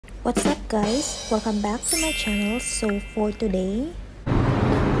What's up guys? Welcome back to my channel. So for today,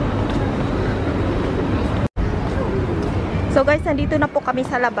 so guys, nandito na po kami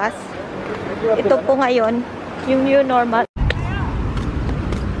sa labas. Ito po ngayon yung new normal.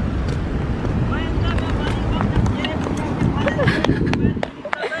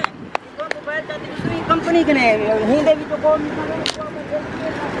 Company ka na eh. Hindi dito ko.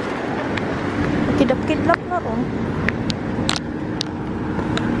 Kidap-kidlap na ron.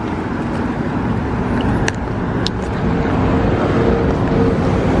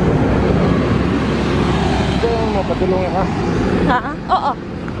 Patulong ka? Ha? Oo.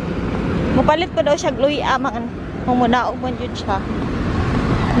 Mupalit ko daw siya gluy aman. Kung munaog man yun siya.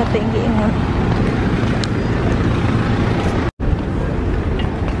 Natinggiin mo.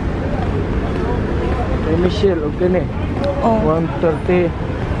 Kay Michelle, okay na eh. Oh. 130.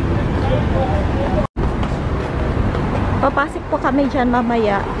 Papasok po kami dyan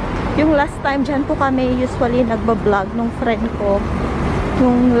mamaya. Yung last time dyan po kami usually nagbablog nung friend ko.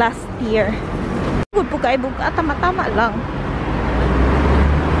 Yung last year. Good po kayo buka. Tama-tama lang.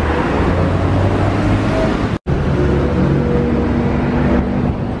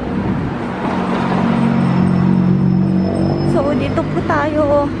 So, dito po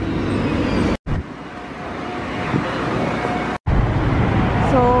tayo.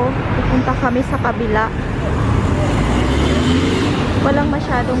 So, pupunta kami sa kabila. Walang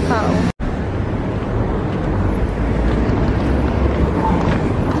masyadong tao.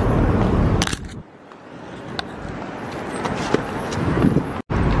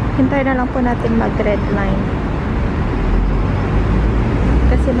 Hintay na lang po natin mag-red line.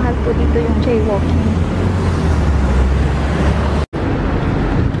 Kasi mahal po dito yung jaywalking.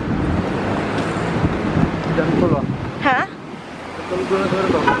 Diyan ko lang. Ha? Natulog ko na sa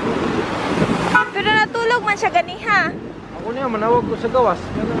ito. Pero natulog man siya ganiha. Ako niya, manawag ko sa gawas.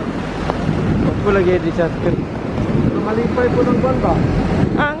 Huwag ko lagi di chat ko. Malipay po ng buwan ba?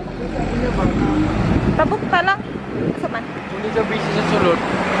 Ang Ano niya ba? tabok ta lang. Saman. Hindi ka busy sa sulod.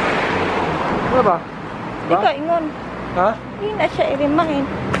 Ano ba? Di ka ingon. Ha? Hindi na siya irimahin.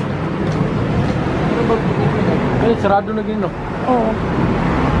 Ano ba? Ay, sarado na gino. Oo.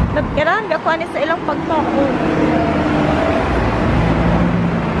 Nagkiraan ka kuha sa ilang pagtao.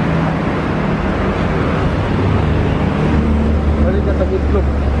 Balik ka tag-itlog.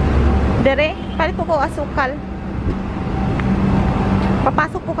 Dere, palit ko asukal.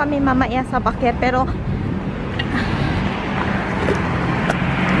 Papasok po kami mamaya sa bakyer pero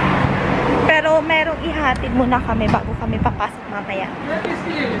merong ihatid muna kami bago kami papasok mamaya.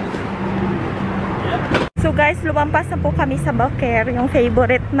 So guys, lumampas na po kami sa bakyer, yung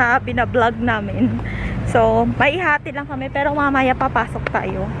favorite na binablog namin. So, maihatid lang kami pero mamaya papasok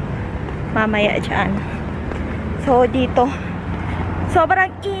tayo. Mamaya dyan. So, dito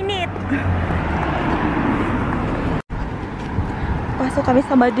sobrang init. Pasok kami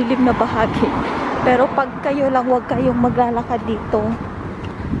sa madilim na bahagi. Pero pag kayo lang, huwag kayong maglalakad dito.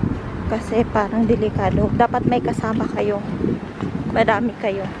 Kasi parang delikado. Dapat may kasama kayo. Madami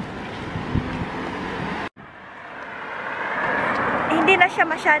kayo. Hindi na siya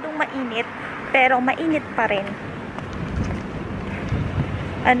masyadong mainit. Pero mainit pa rin.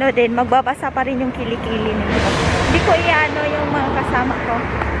 Ano din, magbabasa pa rin yung kilikili nito. Hindi ko iano yung mga kasama ko.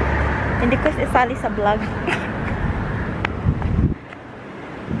 Hindi ko isali sa vlog.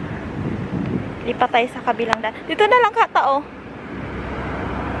 Lipat tayo sa kabilang daan. Dito na lang katao.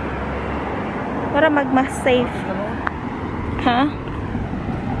 Para mas safe. Ha?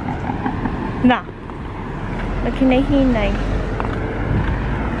 Na. Naghinay-hinay.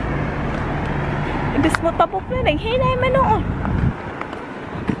 Ibig mo tapok na. Naghinay man noon.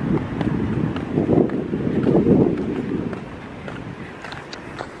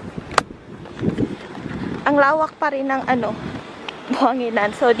 Ang lawak pa rin ng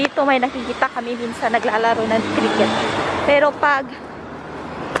buhanginan. So, dito may nakikita kami minsan naglalaro ng cricket. Pero pag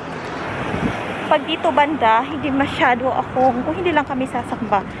dito banda, hindi masyado akong, kung hindi lang kami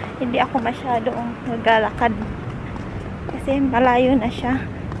sasakba, hindi ako masyadong maglalakad. Kasi malayo na siya.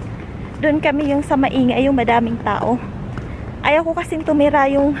 Doon kami yung sa maingay, yung madaming tao. Ayaw ko kasing tumira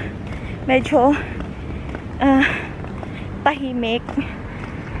yung medyo tahimik.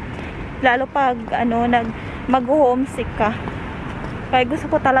 Lalo pag mag-homesick ka. Kaya gusto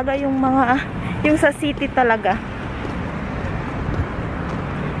ko talaga yung yung sa city talaga.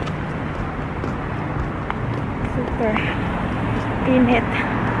 Super init.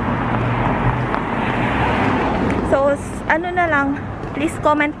 So, na lang, please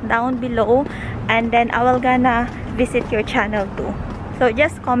comment down below and then I will gonna visit your channel too. So,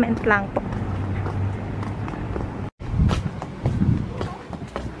 just comment lang po.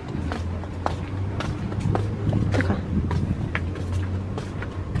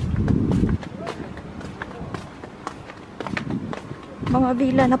 Mga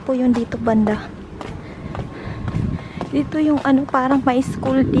villa na po yung dito banda. Dito yung ano, parang may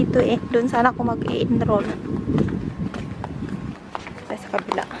school dito eh. Doon sana ako mag-i-enroll. Sa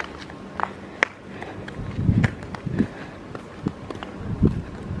kabila.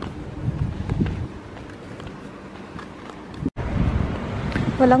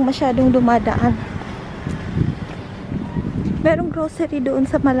 Walang masyadong dumadaan. Merong grocery doon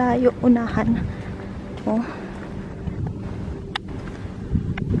sa malayo, unahan. Oh.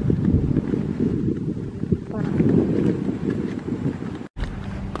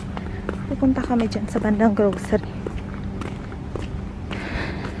 Pupunta kami dyan sa bandang grocery.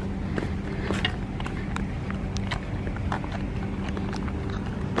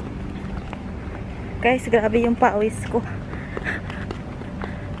 Guys, grabe yung pawis ko.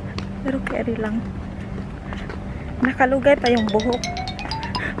 Pero carry lang. Nakalugay pa yung buhok.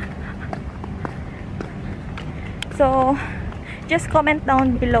 So, just comment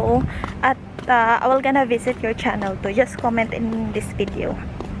down below at I will gonna visit your channel too. Just comment in this video.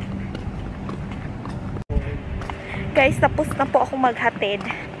 Guys, tapos na po ako maghatid.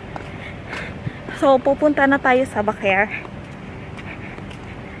 So, pupunta na tayo sa Baker.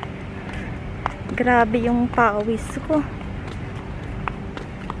 Grabe yung pawis ko.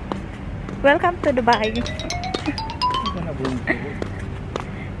 Welcome to Dubai.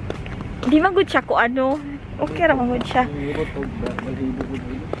 Di magod siya ko ano. Okay ra magod siya.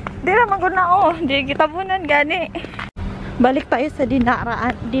 Di ra magod na oh. Di kita bunan gani. Balik tayo sa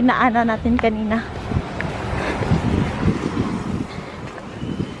dinaanan natin kanina.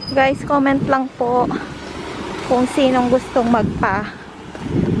 Guys, comment lang po kung sinong gustong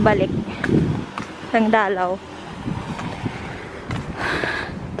magpa-balik ng Dalaw.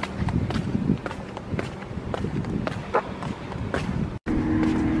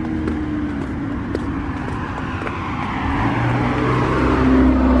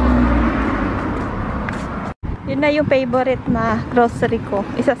 Yun na yung favorite na grocery ko.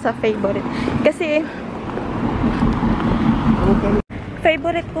 Isa sa favorite. Kasi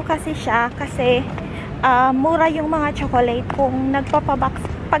favorite ko kasi siya kasi mura yung mga chocolate kung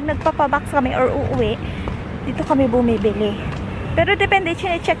pag nagpapabox kami or uuwi, dito kami bumibili. Pero depende,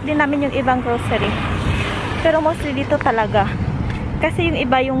 chine-check din namin yung ibang grocery. Pero mostly dito talaga. Kasi yung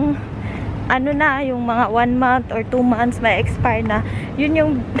iba yung ano na, yung mga 1 month or 2 months may expire na. Yun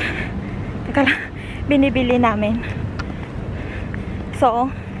yung binibili namin. So,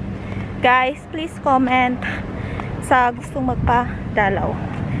 guys, please comment sa gustong magpa-Dalaw.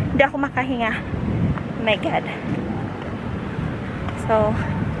 Hindi ako makahinga. Oh my God. So,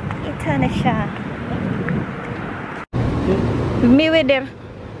 ito na siya. Me with there.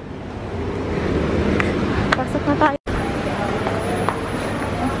 Pasok na tayo.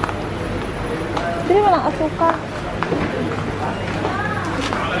 Hindi mo lang asukal.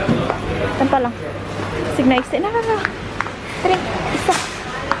 Tampa lang. Signal exit. Na. Tari, isa.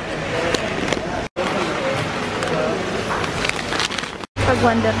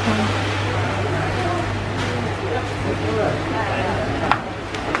 Pag-wonder ko.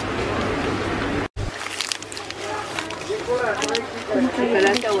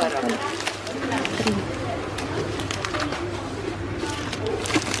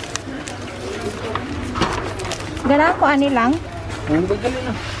 Gana ko ani lang. Ang bagal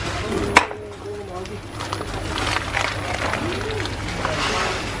na.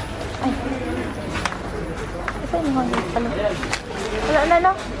 Ay. Ito yung mga pala. Wala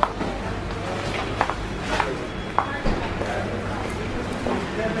na.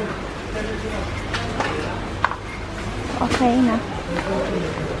 Okay na.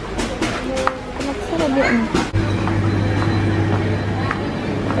 Nagsarap yun.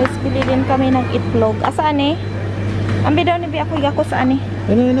 Guys, bili din kami ng itlog. Asaan eh? Ambi daw ni ako yako saan eh?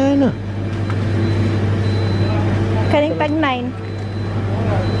 Ano. Kaning tag 9.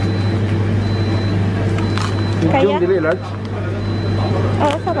 Kaya? Yung dili large?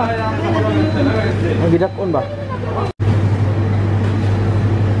 Oo, sarap. Ang gidakon ba?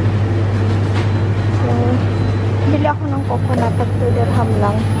 So, bili ako ng coconut at 2 dirham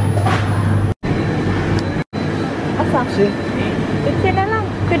lang. Asa? Si? 50 na lang.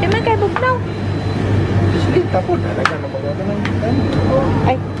 Pwede man kay bugnaw. Sige, tapon. Alaga na mga ito ng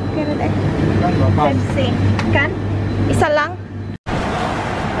Ay, kaya na Pepsi. Kan? Isa lang?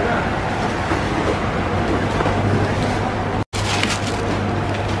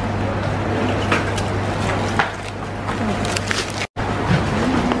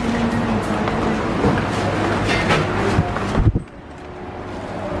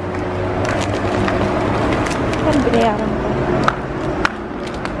 Kan binayaran ko.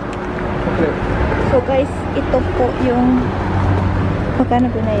 So guys, ito po yung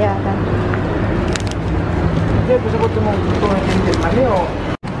Magkano binayaran? Hindi, gusto ko ito mong hindi mali o.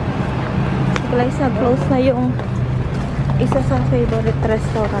 Guys, na-close na yung isa sa favorite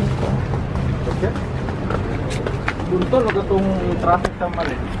restaurant ko. Okay. Buntol, wag itong traffic sa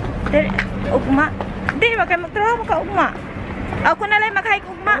mali. Ugma. Hindi, wag kayo magtrabaho ka ugma. Ako na lang mag-hike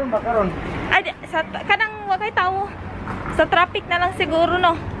ugma. Karon ba, karon? Ay, kanang wag kayo tao. Sa traffic na lang siguro,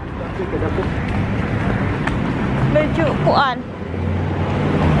 no? Traffic, kadapit. Medyo kuan.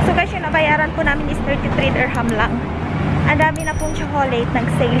 So guys, yung nabayaran po namin is 33 dirham lang. Ang dami na pong chocolate.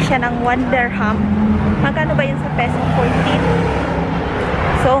 Nag-sale siya ng 1 dirham. Magkano ba yun sa peso?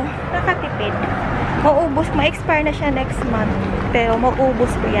 14. So, nakatipid. Mauubos. Ma-expire na siya next month. Pero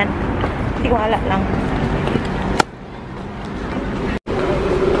mauubos ko yan. Hindi ko wala lang.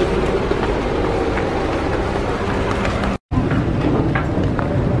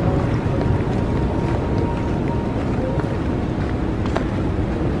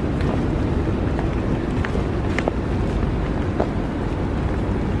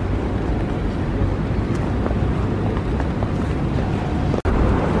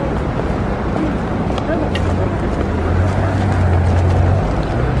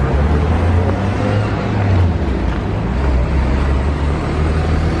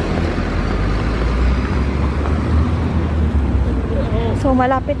 So,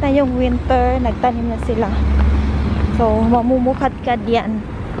 malapit na yung winter. Nagtanim na sila. So, mamumukad-kad yan.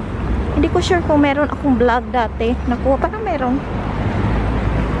 Hindi ko sure kung meron akong vlog dati. Nakuha, parang meron.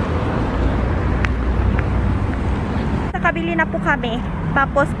 Nakabili na po kami.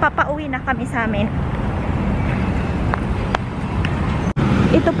 Tapos, papauwi na kami sa amin.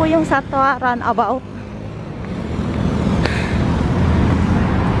 Ito po yung Satwa Runabout.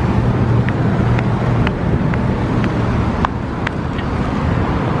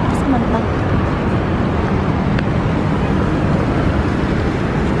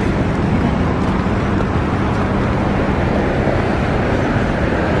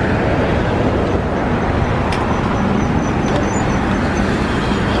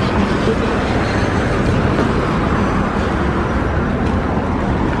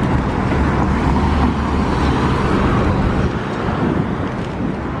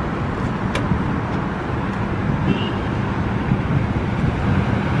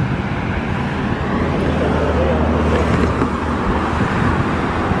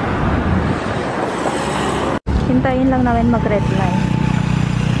 Hintayin lang namin mag-red line.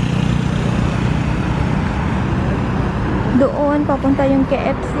 Doon, papunta yung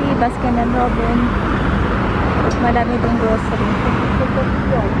KFC, Baskin and Robbins. Madami dong grocery.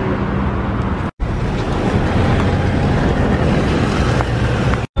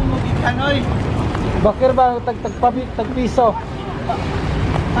 Bakir ba tagpiso?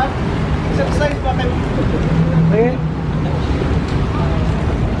 Ha? Exercise ba kayo? Eh?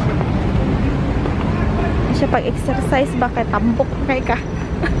 Siya pag-exercise, bakit tambok kay ka?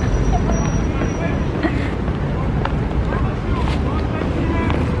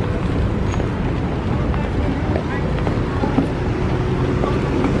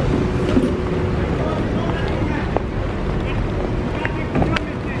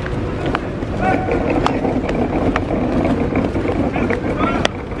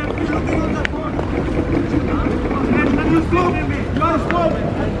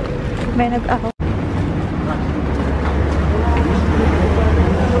 May nag-ako.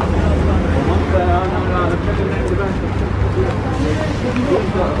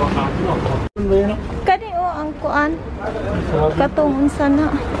 Kani o ang kuan katong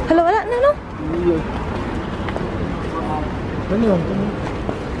sana. Hala, wala na no? Ano yun?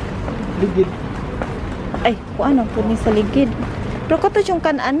 Ligid. Ay, kuan ang puni sa ligid. Pero kato yung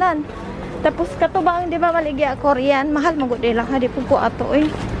kananan. Tapos kato ba ang di ba maligya Korean? Mahal magod nila ha, di po ko ato eh.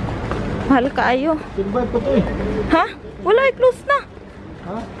 Mahal kaayo. Survive ko to eh. Ha? Wala, close na.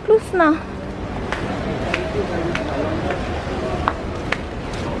 Ha? Close na.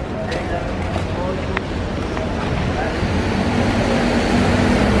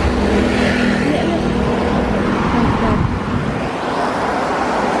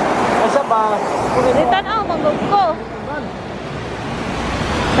 Asa ba? Dito na, manggog ko.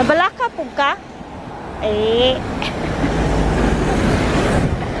 Nabalaka po ka? Eh.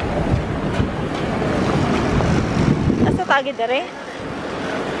 Asa tagi dere?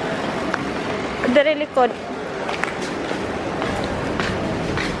 Dere likod.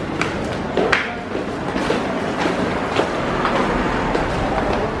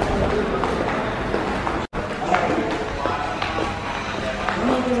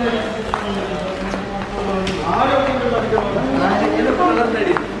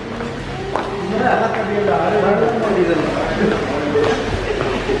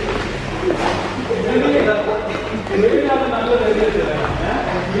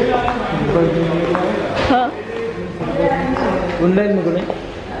 Online mo gani?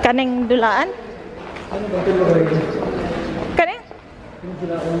 Kaning dulaan? Ano ba ito ba rin? Kaning? Yung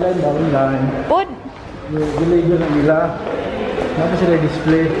sila online ba? Online. Pod? Yung deliver na nila. Tapos sila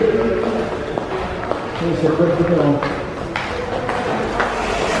display. Yung server ko ito.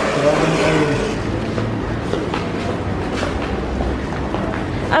 Sarapin kayo.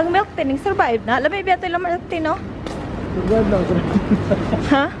 Ang milk tin, survive na. Lamay biya tayo milk tin, no? Survive lang.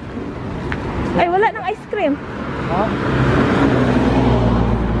 Ha? Ay, wala ng ice cream. Ha?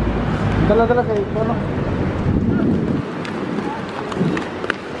 Dala-dala kayo. Ano?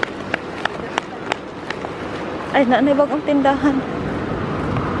 Ay, naanibag ang tindahan.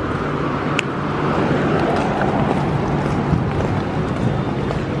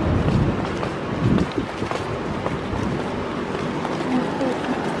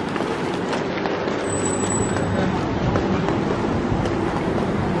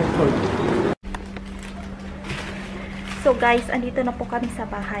 So guys, andito na po kami sa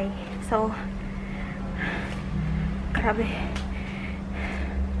bahay. So, grabe.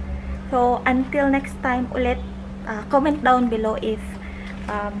 So, until next time ulit, comment down below if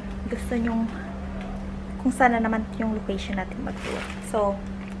gusto nyong kung saan na naman yung location natin mag-tour. So,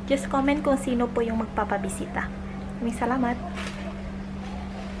 just comment kung sino po yung magpapabisita. Maraming salamat.